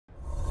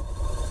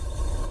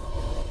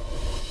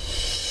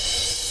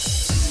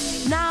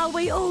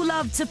Well, we all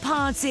love to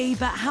party,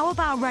 but how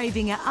about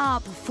raving it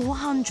up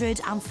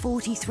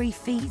 443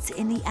 feet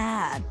in the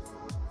air?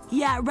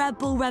 Yeah, Red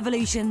Bull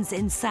Revolutions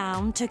in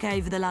Sound took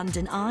over the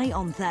London Eye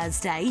on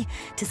Thursday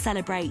to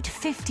celebrate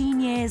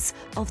 15 years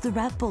of the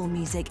Red Bull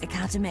Music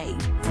Academy.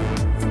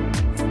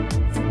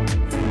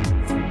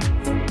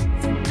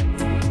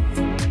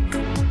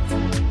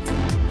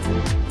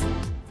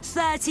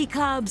 "30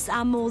 clubs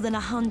and more than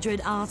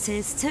 100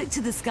 artists took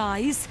to the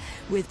skies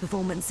with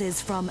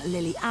performances from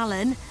Lily,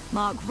 Allen,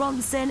 Mark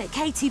Ronson,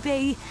 Katy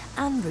B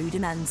and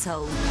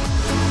Rudimental.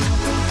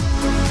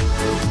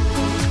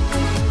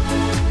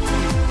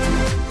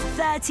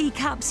 30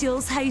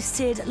 Capsules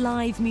hosted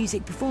live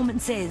music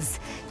performances,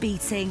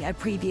 beating a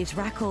previous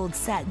record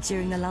set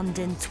during the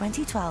London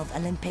 2012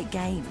 Olympic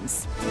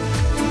Games.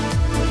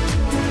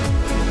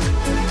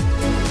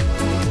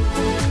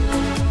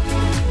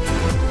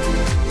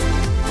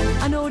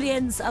 An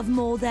audience of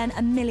more than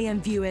 1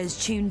 million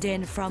viewers tuned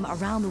in from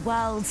around the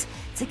world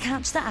to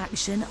catch the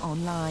action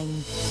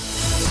online.